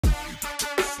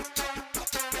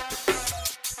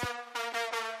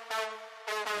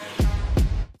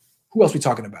Who else are we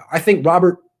talking about? I think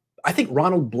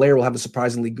Ronald Blair will have a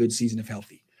surprisingly good season if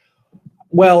healthy.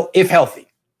 Well, if healthy.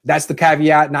 That's the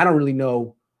caveat, and I don't really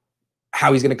know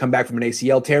how he's going to come back from an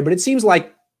ACL tear, but it seems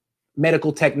like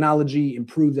medical technology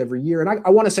improves every year. And I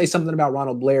want to say something about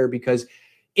Ronald Blair, because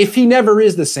if he never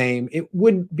is the same, it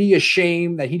would be a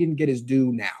shame that he didn't get his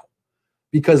due now.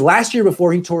 Because last year,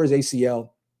 before he tore his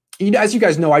ACL, as you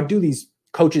guys know, I do these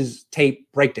coaches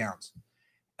tape breakdowns.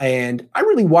 And I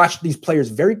really watched these players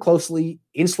very closely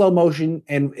in slow motion,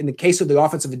 and in the case of the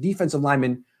offensive and defensive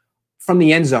linemen, from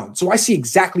the end zone. So I see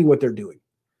exactly what they're doing.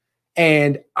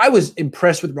 And I was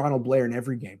impressed with Ronald Blair in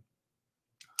every game.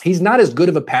 He's not as good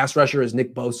of a pass rusher as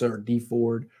Nick Bosa or Dee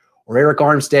Ford or Eric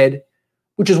Armstead,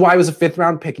 which is why he was a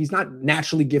 5th-round pick. He's not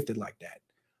naturally gifted like that.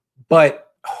 But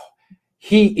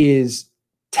he is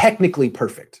technically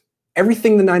perfect.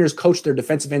 Everything the Niners coach their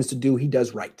defensive ends to do, he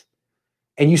does right.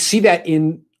 And you see that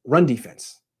in run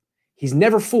defense. He's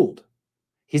never fooled.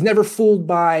 He's never fooled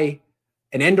by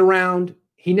an end around.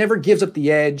 He never gives up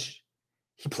the edge.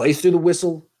 He plays through the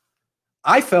whistle.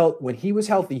 I felt when he was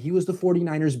healthy, he was the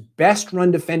 49ers' best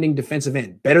run defending defensive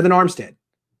end. Better than Armstead.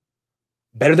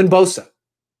 Better than Bosa.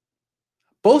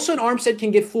 Bosa and Armstead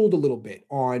can get fooled a little bit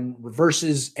on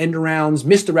reverses, end arounds,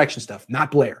 misdirection stuff.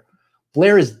 Not Blair.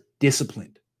 Blair is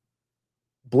disciplined.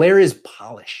 Blair is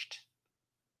polished.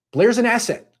 Blair's an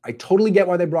asset. I totally get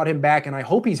why they brought him back, and I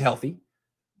hope he's healthy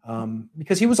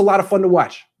because he was a lot of fun to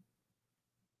watch.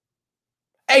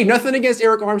 Hey, nothing against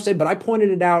Eric Armstead, but I pointed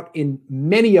it out in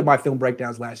many of my film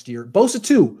breakdowns last year. Bosa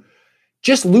too,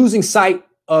 just losing sight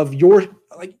of your,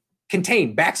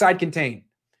 backside contain.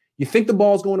 You think the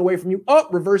ball's going away from you. Oh,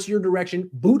 reverse your direction,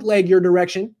 bootleg your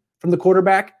direction from the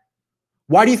quarterback.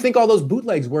 Why do you think all those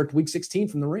bootlegs worked week 16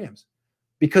 from the Rams?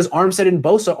 Because Armstead and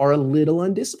Bosa are a little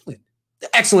undisciplined. They're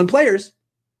excellent players,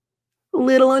 a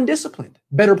little undisciplined.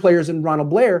 Better players than Ronald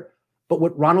Blair, but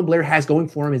what Ronald Blair has going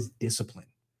for him is discipline.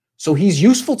 So he's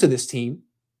useful to this team.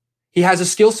 He has a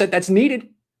skill set that's needed.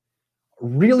 A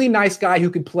really nice guy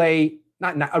who could play,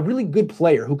 a really good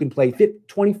player who can play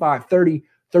 25, 30,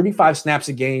 35 snaps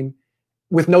a game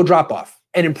with no drop-off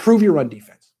and improve your run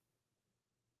defense.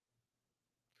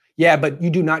 Yeah, but you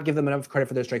do not give them enough credit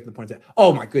for their strength of the points.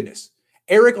 Oh, my goodness.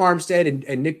 Eric Armstead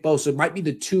and Nick Bosa might be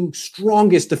the 2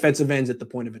 strongest defensive ends at the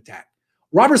point of attack.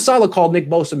 Robert Saleh called Nick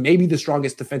Bosa maybe the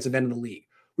strongest defensive end in the league,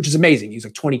 which is amazing. He's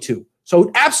like 22.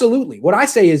 So absolutely. What I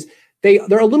say is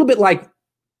they're a little bit like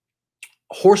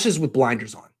horses with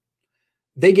blinders on.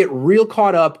 They get real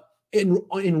caught up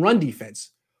in run defense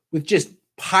with just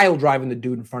pile driving the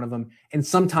dude in front of them. And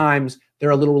sometimes they're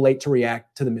a little late to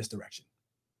react to the misdirection.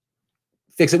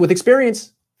 Fix it with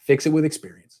experience. Fix it with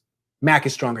experience. Mac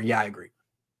is stronger. Yeah, I agree.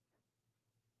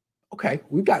 Okay,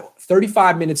 we've got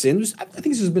 35 minutes in. I think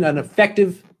this has been an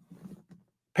effective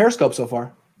Periscope so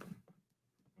far.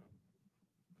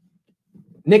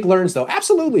 Nick learns, though.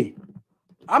 Absolutely.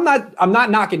 I'm not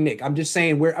knocking Nick. I'm just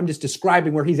saying I'm just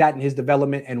describing where he's at in his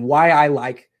development and why I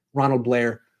like Ronald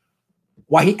Blair,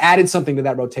 why he added something to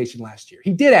that rotation last year.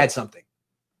 He did add something.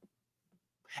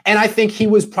 And I think he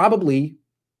was probably,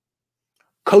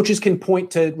 coaches can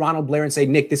point to Ronald Blair and say,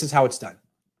 Nick, this is how it's done.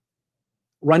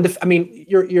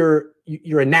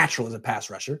 You're a natural as a pass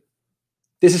rusher.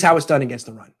 This is how it's done against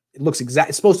the run.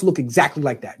 It's supposed to look exactly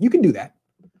like that. You can do that.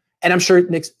 And I'm sure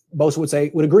Nick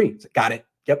Bosa would agree. Got it.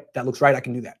 Yep, that looks right. I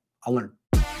can do that. I'll learn.